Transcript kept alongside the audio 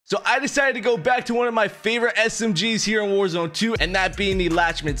So I decided to go back to one of my favorite SMGs here in Warzone 2, and that being the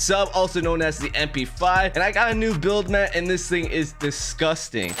Lachmann sub, also known as the MP5. And I got a new build, man, and this thing is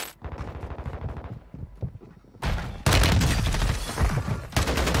disgusting.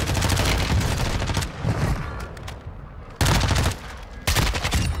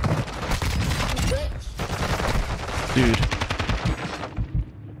 Dude.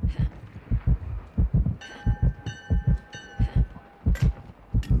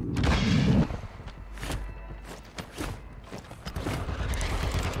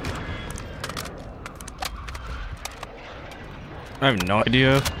 I have no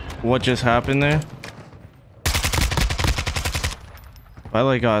idea what just happened there. I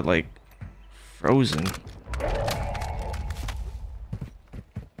like got like frozen.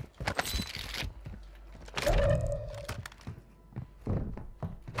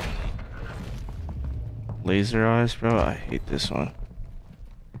 Laser eyes, bro. I hate this one.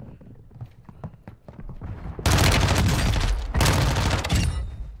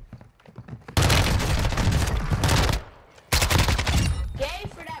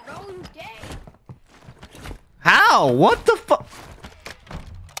 How? What the fuck?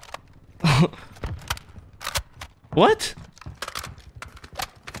 What?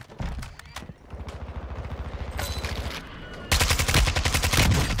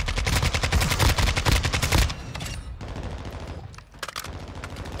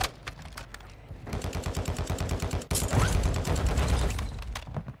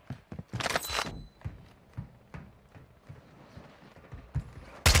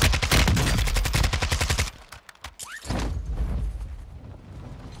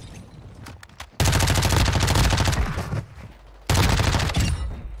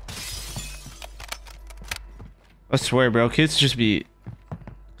 I swear, bro, kids just be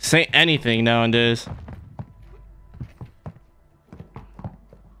saying anything nowadays.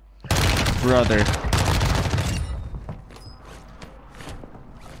 Brother.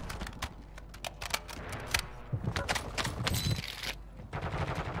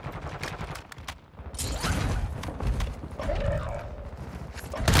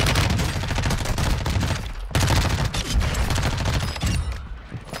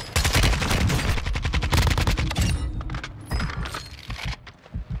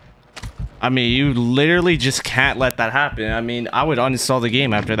 I mean, you literally just can't let that happen. I mean, I would uninstall the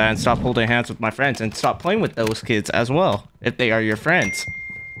game after that and stop holding hands with my friends and stop playing with those kids as well, if they are your friends.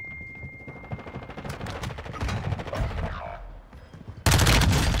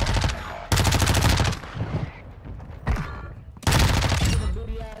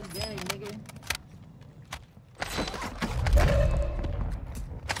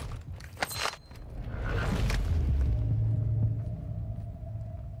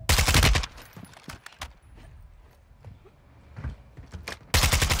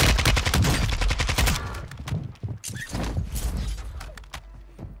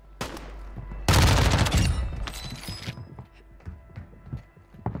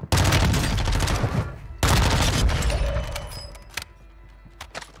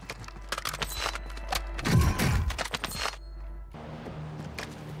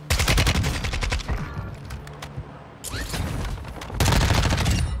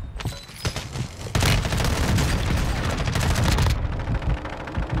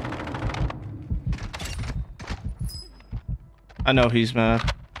 I know he's mad.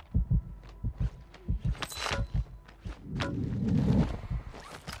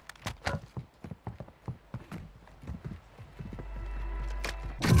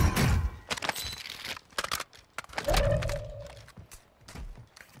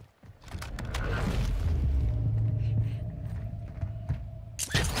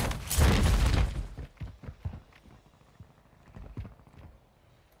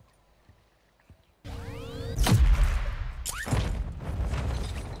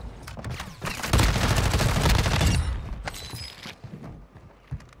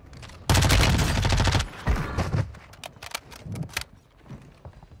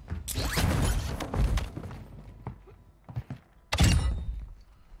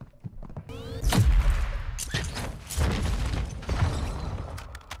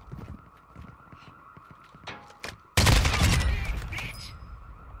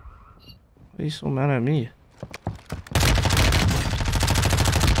 Why are you so mad at me?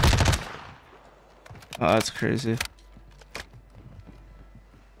 Oh, that's crazy.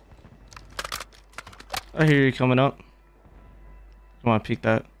 I hear you coming up. You want to peek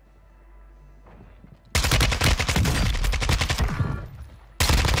that?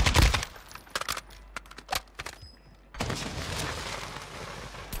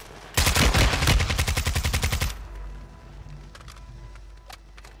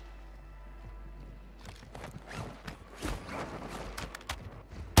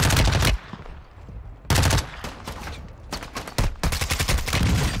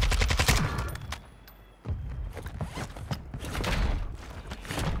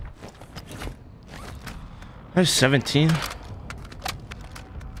 I have 17.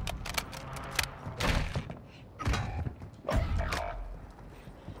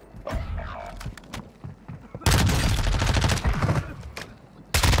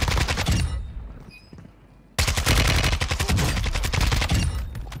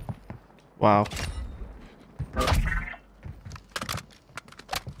 Wow.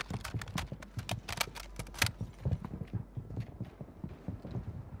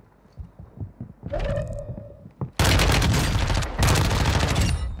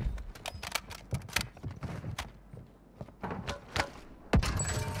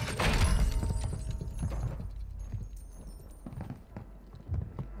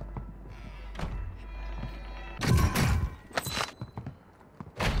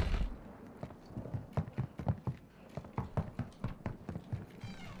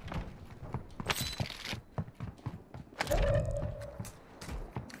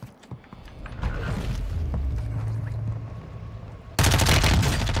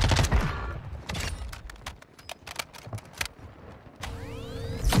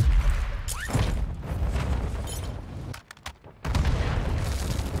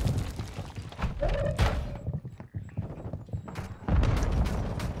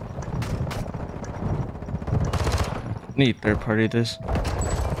 Need third party this.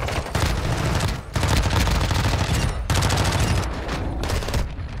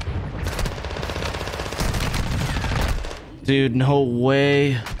 Dude, no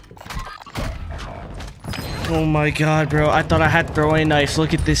way. Oh my god, bro. I thought I had throwing knives.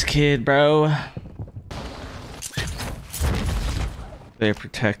 Look at this kid, bro. They're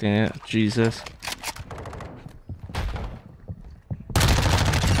protecting it. Jesus.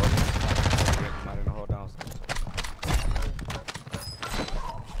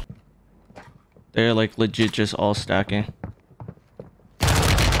 They're like legit just all stacking.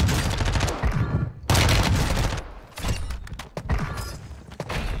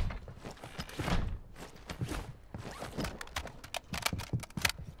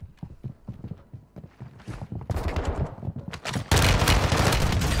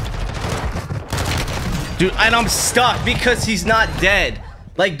 Dude, and I'm stuck because he's not dead.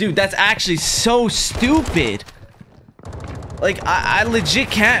 Like, dude, that's actually so stupid. Like, I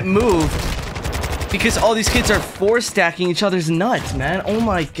legit can't move because all these kids are force stacking each other's nuts, man. Oh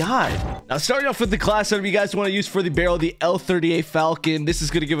my god. Now, starting off with the class setup you guys want to use for the barrel, the L38 Falcon. This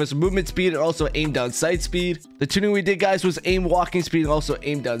is going to give us movement speed and also aim down sight speed. The tuning we did, guys, was aim walking speed and also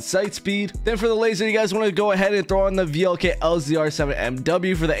aim down sight speed. Then for the laser, you guys want to go ahead and throw on the VLK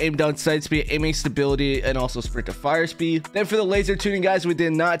LZR7MW for the aim down sight speed, aiming stability, and also sprint to fire speed. Then for the laser tuning, guys, we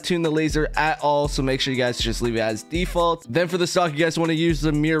did not tune the laser at all, so make sure you guys just leave it as default. Then for the stock, you guys want to use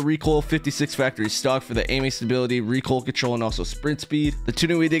the Mirror Recoil 56 factory stock for the aiming stability, recoil control, and also sprint speed. The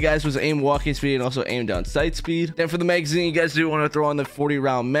tuning we did, guys, was aim walking speed and also aim down sight speed. Then for the magazine, you guys do want to throw on the 40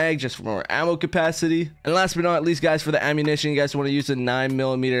 round mag just for more ammo capacity. And last but not least, guys, for the ammunition, you guys want to use a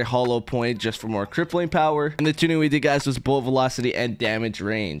 9mm hollow point just for more crippling power. And the tuning we did, guys, was bullet velocity and damage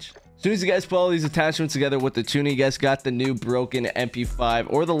range. As soon as you guys put all these attachments together with the tuning, you guys got the new broken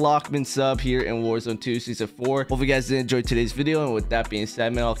MP5 or the Lachmann sub here in Warzone 2 Season 4. Hope you guys did enjoy today's video, and with that being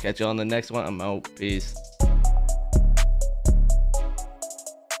said, man, I'll catch you on the next one. I'm out. Peace.